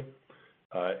effectively,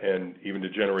 and even to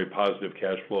generate positive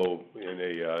cash flow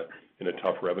in a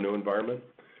tough revenue environment.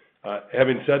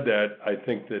 Having said that, I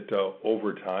think that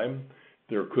over time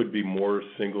there could be more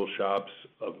single shops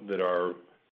that are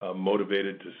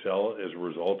motivated to sell as a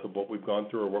result of what we've gone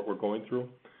through or what we're going through.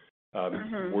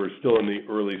 We're still in the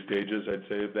early stages, I'd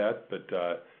say, of that,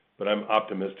 but I'm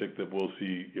optimistic that we'll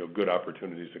see good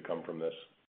opportunities to come from this.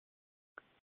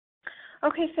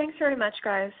 Okay, thanks very much,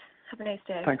 guys. Have a nice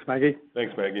day. Thanks, Maggie.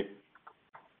 Thanks, Maggie.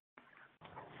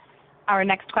 Our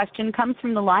next question comes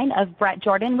from the line of Bret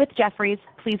Jordan with Jefferies.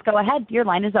 Please go ahead. Your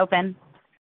line is open.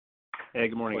 Hey,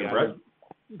 good morning, guys. Brett.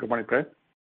 Good morning, Brett.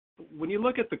 When you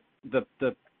look at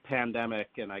the pandemic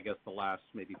and I guess the last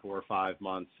maybe 4 or 5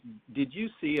 months, did you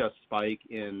see a spike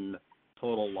in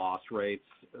total loss rates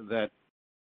that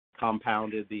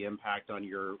compounded the impact on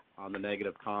the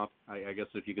negative comp? I guess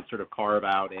if you could sort of carve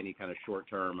out any kind of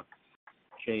short-term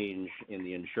change in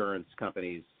the insurance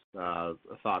company's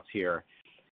thoughts here.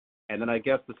 And then I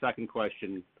guess the second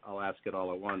question, I'll ask it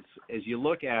all at once. As you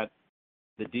look at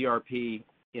the DRP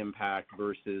impact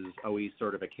versus OE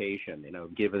certification,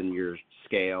 given your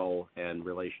scale and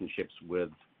relationships with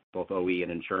both OE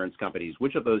and insurance companies,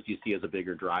 which of those do you see as a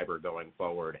bigger driver going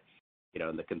forward,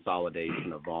 in the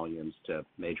consolidation of volumes to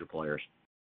major players?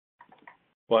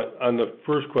 Well, on the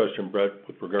first question, Brett,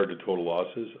 with regard to total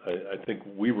losses, I think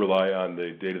we rely on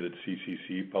the data that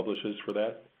CCC publishes for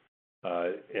that.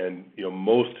 And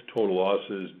most total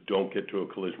losses don't get to a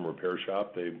collision repair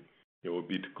shop. They would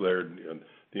be declared.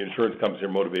 The insurance companies are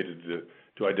motivated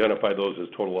to identify those as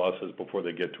total losses before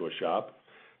they get to a shop.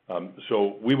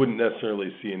 So we wouldn't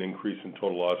necessarily see an increase in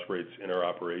total loss rates in our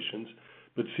operations,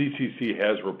 but CCC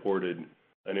has reported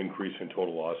an increase in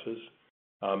total losses.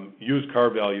 Used car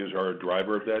values are a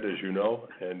driver of that, as you know,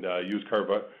 and used car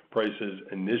prices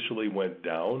initially went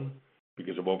down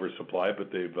because of oversupply,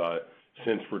 but they've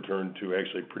since returned to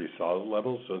actually pretty solid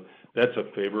levels. So that's a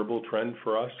favorable trend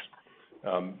for us.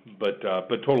 But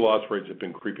total loss rates have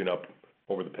been creeping up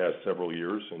over the past several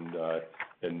years, and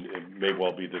it may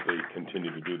well be that they continue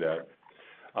to do that.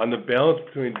 On the balance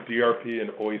between DRP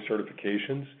and OE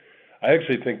certifications, I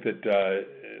actually think that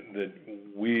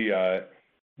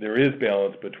there is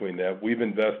balance between that. We've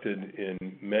invested in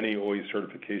many OE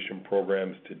certification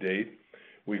programs to date.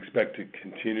 We expect to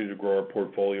continue to grow our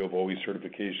portfolio of OE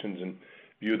certifications and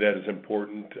view that as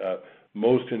important.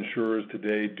 Most insurers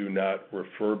today do not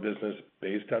refer business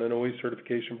based on an OE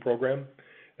certification program,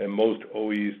 and most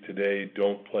OEs today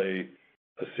don't play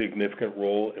a significant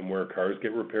role in where cars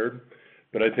get repaired.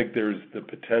 But I think there's the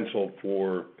potential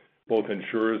for both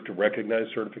insurers to recognize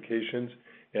certifications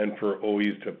and for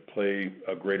OEs to play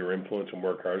a greater influence on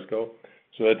where cars go.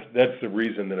 So that's the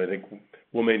reason that I think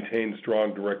we'll maintain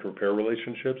strong direct repair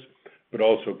relationships, but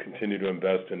also continue to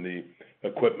invest in the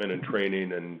equipment and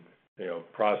training and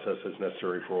processes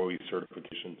necessary for OE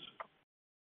certifications.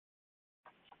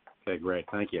 Okay, great.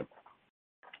 Thank you.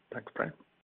 Thanks, Brian.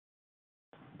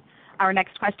 Our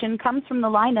next question comes from the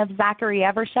line of Zachary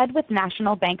Evershed with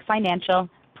National Bank Financial.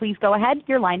 Please go ahead.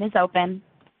 Your line is open.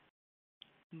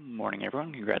 Morning,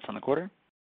 everyone. Congrats on the quarter.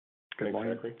 Good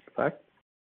morning, Zachary. Hi.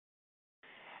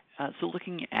 So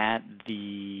looking at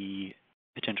the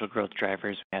potential growth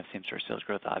drivers, we have same-store sales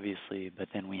growth, obviously, but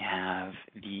then we have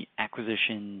the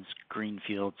acquisitions,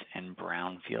 greenfields, and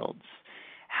brownfields.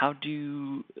 How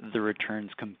do the returns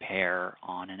compare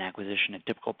on an acquisition at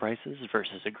typical prices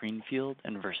versus a greenfield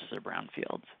and versus a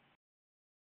brownfield?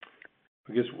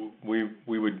 I guess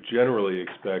we would generally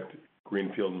expect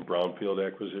greenfield and brownfield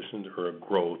acquisitions or a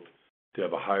growth to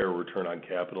have a higher return on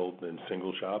capital than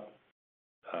single shop.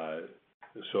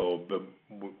 But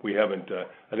we haven't.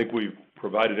 I think we've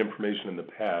provided information in the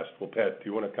past. Well, Pat, do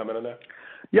you want to comment on that?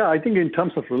 Yeah, I think in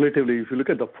terms of relatively, if you look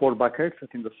at the 4 buckets, I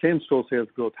think the same-store sales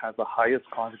growth has the highest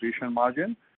contribution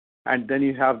margin, And then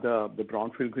you have the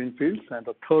brownfield greenfields, and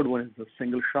the third one is the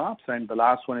single shops, and the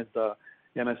last one is the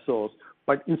MSOs.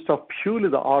 But instead of purely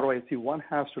the ROIC, one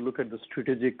has to look at the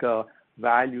strategic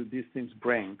value these things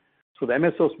bring. So the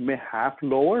MSOs may have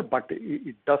lower, but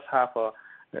it does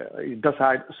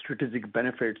add strategic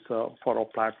benefits for our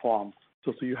platform.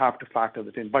 So you have to factor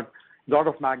that in. But the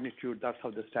order of magnitude, that's how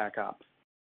they stack up.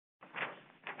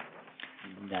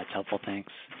 That's helpful,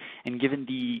 thanks. And given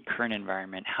the current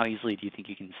environment, how easily do you think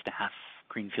you can staff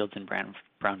greenfields and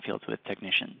brownfields with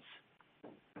technicians?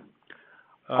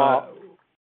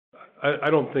 I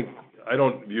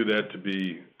don't view that to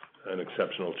be an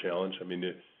exceptional challenge. I mean,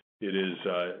 it is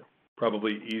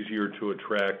probably easier to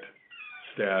attract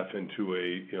staff into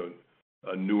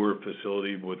a newer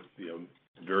facility with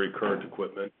very current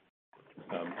equipment.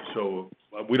 So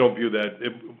we don't view that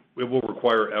it will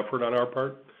require effort on our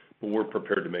part, but we're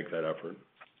prepared to make that effort.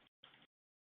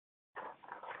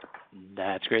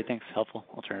 That's great. Thanks. Helpful.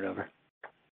 I'll turn it over.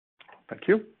 Thank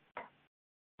you.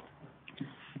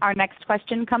 Our next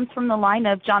question comes from the line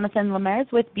of Jonathan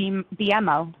Lemers with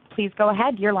BMO. Please go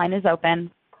ahead. Your line is open.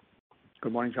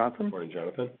 Good morning, Jonathan. Good morning,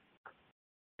 Jonathan.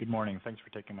 Good morning. Thanks for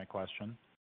taking my question.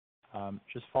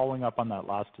 Just following up on that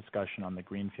last discussion on the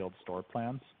greenfield store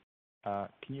plans,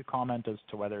 can you comment as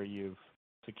to whether you've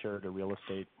secured a real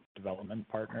estate development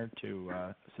partner to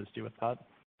assist you with that?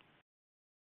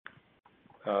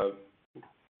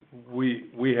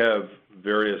 We have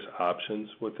various options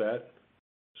with that,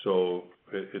 so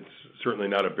it's certainly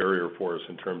not a barrier for us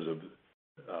in terms of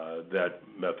that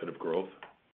method of growth.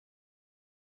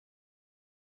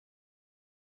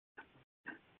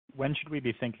 When should we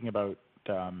be thinking about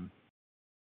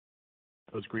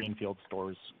those greenfield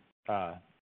stores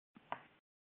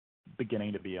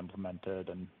beginning to be implemented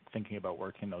and thinking about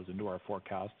working those into our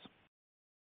forecasts?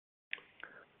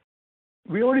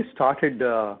 We already started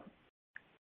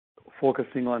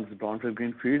focusing on the brownfield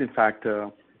greenfield. In fact,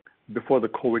 before the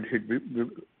COVID hit, we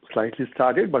slightly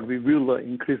started, but we will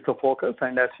increase the focus.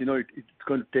 And as you know, it's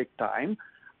going to take time,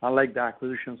 unlike the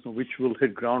acquisitions, which will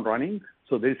hit ground running.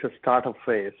 So there is a startup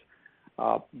phase.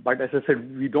 But as I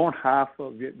said, we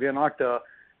are not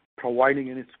providing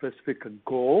any specific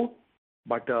goal,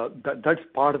 but that's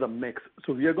part of the mix.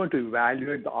 So we are going to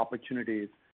evaluate the opportunities.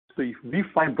 So if we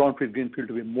find brownfield greenfield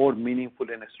to be more meaningful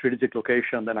in a strategic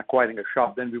location than acquiring a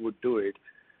shop, then we would do it.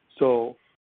 So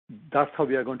that's how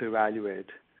we are going to evaluate.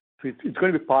 So it's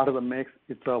going to be part of the mix.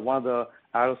 It's one of the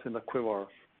arrows in the quiver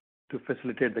to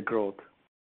facilitate the growth.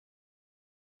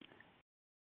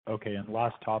 Okay, and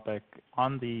last topic.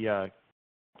 On the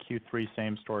Q3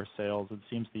 same-store sales, it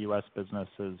seems the U.S. business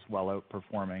is well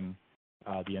outperforming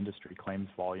the industry claims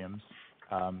volumes.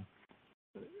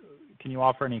 Can you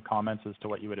offer any comments as to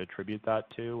what you would attribute that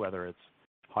to, whether it's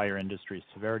higher industry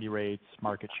severity rates,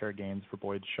 market share gains for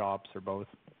Boyd's shops, or both?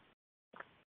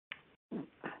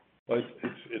 Well,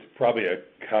 it's probably a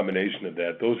combination of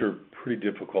that. Those are pretty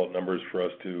difficult numbers for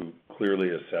us to clearly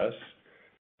assess,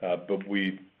 but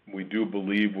we do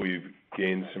believe we've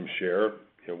gained some share.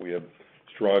 We have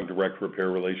strong direct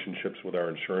repair relationships with our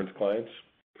insurance clients.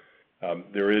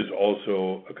 There is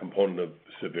also a component of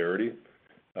severity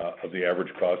of the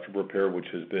average cost of repair, which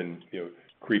has been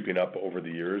creeping up over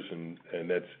the years, and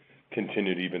that's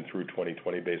continued even through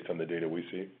 2020 based on the data we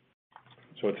see.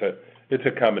 So it's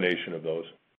a combination of those.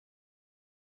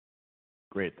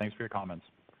 Great. Thanks for your comments.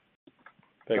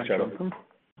 Thanks, Jonathan.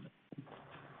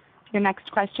 Your next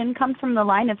question comes from the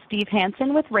line of Steve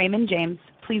Hansen with Raymond James.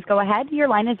 Please go ahead. Your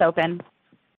line is open.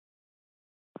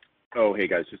 Oh, hey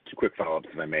guys, just two quick follow-ups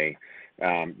if I may.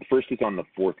 The first is on the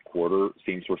fourth quarter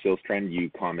same-store sales trend. You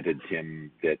commented,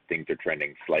 Tim, that things are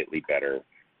trending slightly better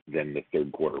than the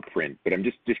third quarter print. But I'm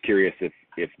just curious if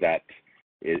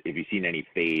you've seen any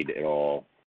fade at all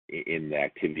in the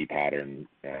activity pattern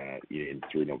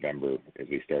through November as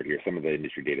we start here. Some of the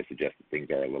industry data suggests that things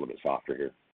are a little bit softer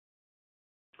here.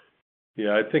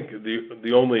 Yeah, I think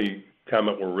the only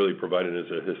comment we're really providing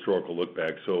is a historical look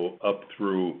back. So up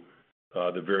through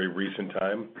the very recent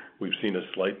time, we've seen a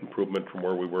slight improvement from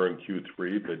where we were in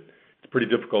Q3, but it's pretty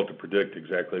difficult to predict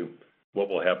exactly what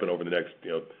will happen over the next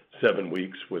 7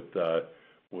 weeks. With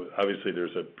obviously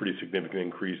there's a pretty significant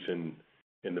increase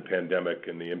in the pandemic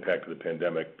and the impact of the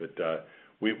pandemic, but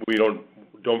we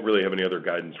don't really have any other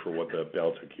guidance for what the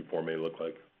balance of Q4 may look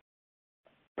like.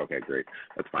 Okay, great.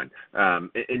 That's fine.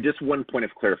 And just one point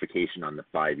of clarification on the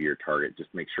 5-year target,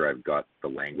 just make sure I've got the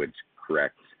language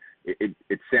correct.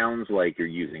 It sounds like you're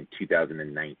using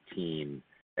 2019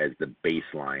 as the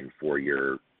baseline for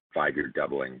your 5-year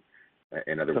doubling.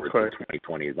 In other words,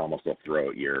 2020 is almost a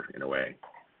throw-out year in a way.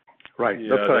 Right.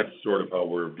 Yeah, that's sort of how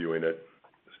we're viewing it,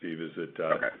 Steve, is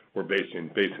that we're basing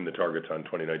the targets on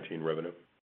 2019 revenue.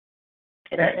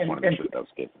 Okay, I just wanted to make sure that was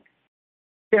good.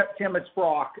 Yeah, Tim, it's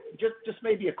Brock. Just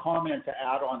maybe a comment to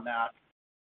add on that,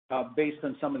 based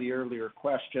on some of the earlier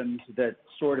questions that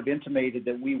sort of intimated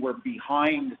that we were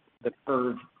behind the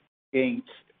curve against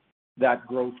that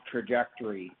growth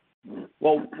trajectory.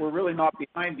 Well, we're really not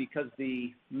behind because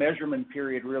the measurement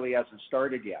period really hasn't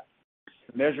started yet.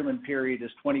 The measurement period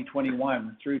is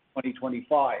 2021 through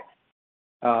 2025.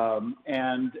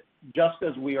 And just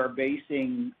as we are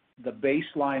basing the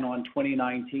baseline on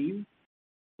 2019,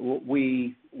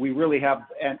 we really have,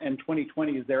 and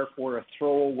 2020 is therefore a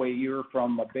throwaway year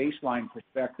from a baseline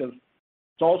perspective.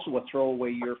 It's also a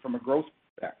throwaway year from a growth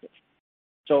perspective.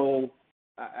 So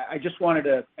I just wanted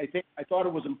to, I thought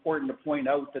it was important to point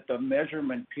out that the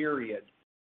measurement period,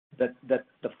 that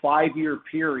the 5-year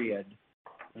period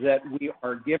that we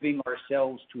are giving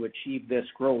ourselves to achieve this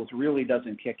growth really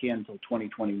doesn't kick in until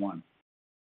 2021.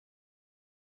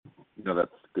 No,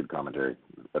 that's good commentary.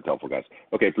 That's helpful, guys.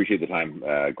 Okay, appreciate the time.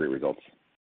 Great results.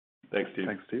 Thanks, Steve.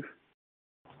 Thanks, Steve.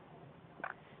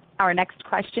 Our next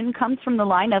question comes from the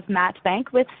line of Matt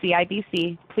Bank with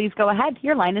CIBC. Please go ahead.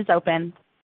 Your line is open.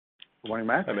 Good morning,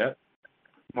 Matt. Hi, Matt.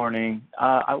 Morning.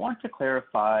 I want to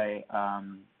clarify,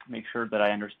 make sure that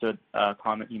I understood a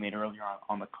comment you made earlier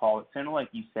on the call. It sounded like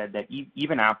you said that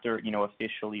even after,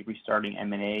 officially restarting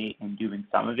M&A and doing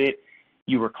some of it,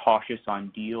 you were cautious on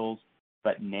deals,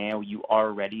 but now you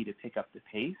are ready to pick up the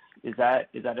pace. Is that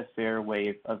a fair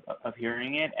way of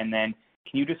hearing it? And then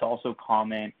can you just also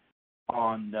comment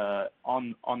on the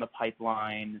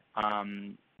pipeline,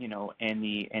 and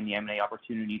the M&A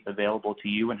opportunities available to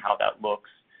you and how that looks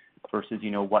versus,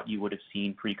 what you would have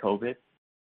seen pre-COVID?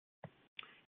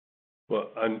 Well,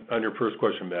 on your first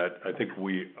question, Matt, I think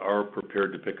we are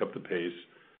prepared to pick up the pace.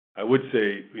 I would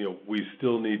say, we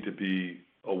still need to be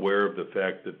aware of the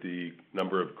fact that the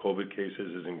number of COVID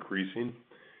cases is increasing,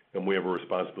 and we have a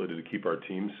responsibility to keep our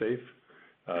team safe.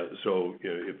 So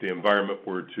if the environment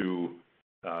were to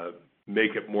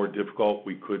make it more difficult,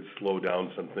 we could slow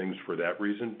down some things for that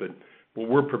reason, but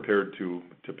we're prepared to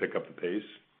pick up the pace.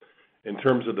 In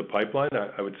terms of the pipeline,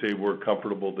 I would say we're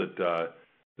comfortable that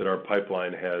our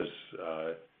pipeline has,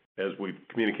 as we've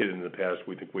communicated in the past,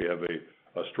 we think we have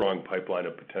a strong pipeline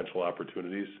of potential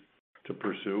opportunities to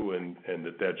pursue, and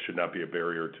that should not be a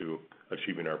barrier to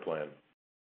achieving our plan.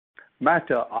 Matt,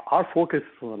 our focus is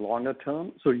for the longer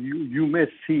term, so you may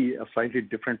see a slightly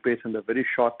different pace in the very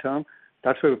short term.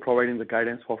 That's why we're providing the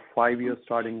guidance for 5 years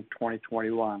starting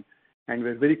 2021, and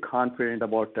we're very confident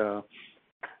about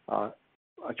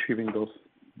achieving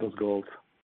those goals.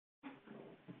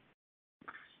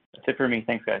 That's it for me.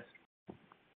 Thanks, guys.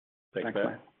 Thanks,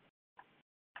 Matt.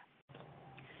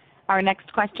 Our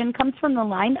next question comes from the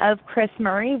line of Chris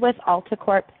Murray with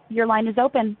AltaCorp. Your line is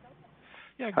open.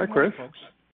 Yeah, Hi, good morning, Chris. folks.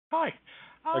 Hi.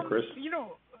 Hi, Chris.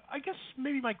 I guess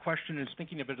maybe my question is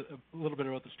thinking a little bit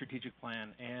about the strategic plan,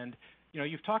 and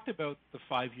you've talked about the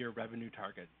 5-year revenue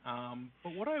target.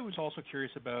 But what I was also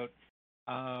curious about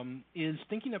is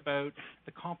thinking about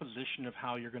the composition of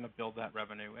how you're going to build that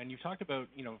revenue. And you've talked about,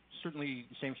 certainly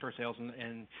same-store sales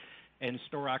and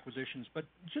store acquisitions, but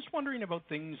just wondering about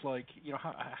things like,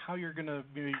 how you're going to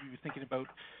be thinking about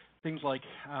things like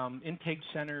intake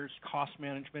centers, cost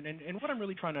management, and what I'm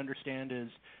really trying to understand is,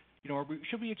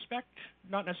 should we expect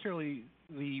not necessarily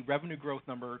the revenue growth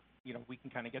number, we can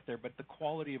kind of get there, but the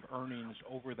quality of earnings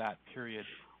over that period?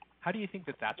 How do you think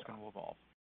that that's going to evolve?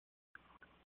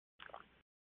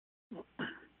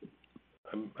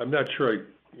 I'm not sure I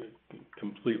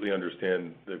completely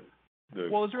understand the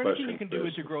well, is there anything you question, can do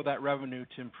as you grow that revenue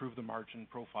to improve the margin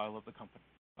profile of the company,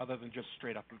 other than just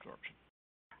straight up absorption?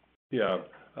 Yeah,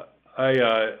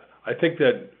 I think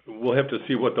that we'll have to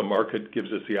see what the market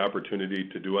gives us the opportunity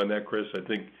to do on that, Chris. I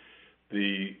think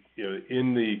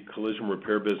in the collision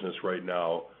repair business right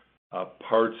now,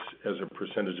 parts as a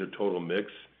percentage of total mix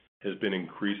has been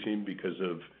increasing because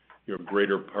of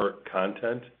greater part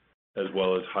content as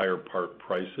well as higher part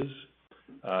prices.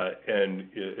 And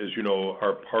as you know,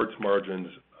 our parts margins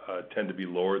tend to be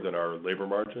lower than our labor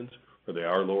margins, or they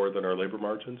are lower than our labor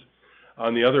margins.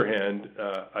 On the other hand,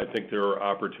 I think there are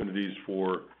opportunities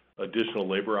for additional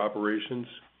labor operations,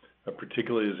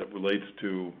 particularly as it relates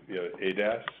to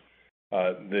ADAS,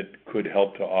 that could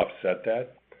help to offset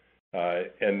that.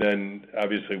 And then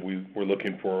obviously we're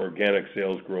looking for organic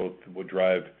sales growth that would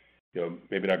drive,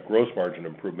 maybe not gross margin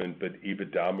improvement, but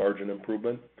EBITDA margin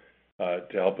improvement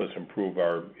to help us improve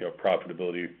our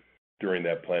profitability during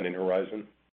that planning horizon.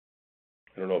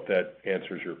 I don't know if that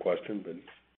answers your question, but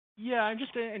Yeah, and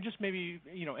just maybe,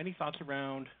 any thoughts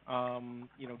around,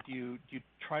 do you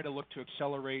try to look to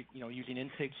accelerate, using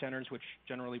intake centers, which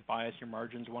generally bias your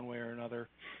margins one way or another,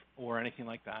 or anything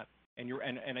like that?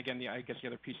 And again, I guess the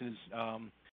other piece is,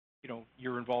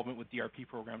 your involvement with DRP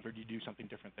programs, or do you do something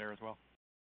different there as well?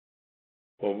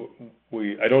 Well,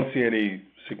 I don't see any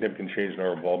significant change in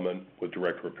our involvement with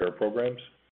direct repair programs.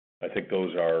 I think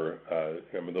those are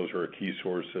a key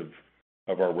source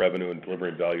of our revenue and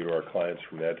delivering value to our clients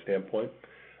from that standpoint.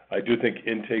 I do think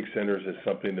intake centers is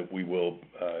something that we will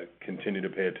continue to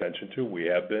pay attention to. We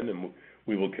have been, and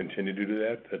we will continue to do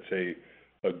that. That's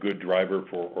a good driver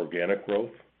for organic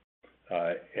growth.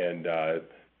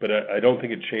 But I don't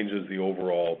think it changes the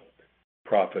overall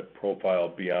profit profile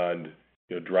beyond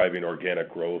driving organic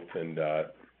growth and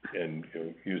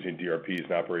using DRPs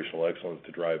and operational excellence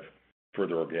to drive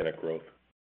further organic growth.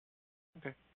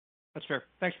 Okay, that's fair.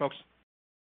 Thanks, folks.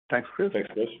 Thanks, Chris. Thanks,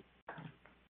 Chris.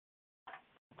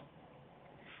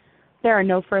 There are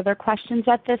no further questions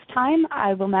at this time.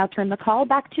 I will now turn the call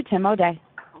back to Tim O'Day.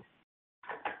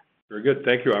 Very good.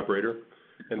 Thank you, operator.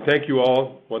 And thank you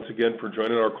all once again for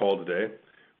joining our call today.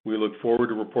 We look forward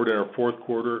to reporting our fourth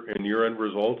quarter and year-end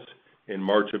results in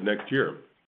March of next year.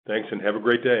 Thanks, and have a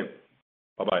great day.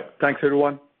 Bye-bye. Thanks,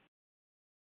 everyone.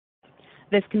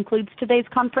 This concludes today's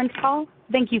conference call.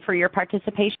 Thank you for your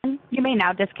participation. You may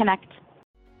now disconnect.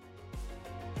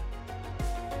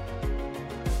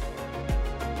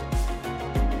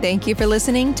 Thank you for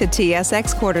listening to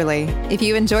TSX Quarterly. If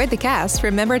you enjoyed the cast,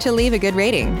 remember to leave a good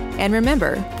rating. And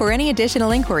remember, for any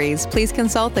additional inquiries, please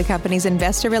consult the company's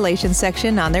investor relations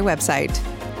section on their website.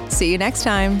 See you next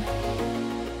time.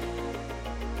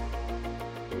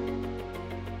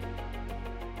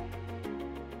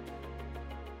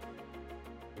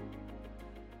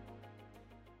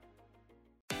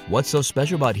 What's so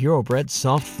special about Hero Bread's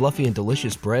soft, fluffy, and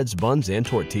delicious breads, buns, and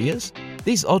tortillas?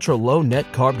 These ultra-low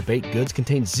net-carb baked goods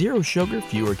contain zero sugar,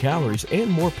 fewer calories, and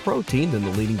more protein than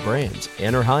the leading brands,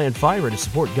 and are high in fiber to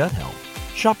support gut health.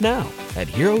 Shop now at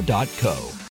Hero.co.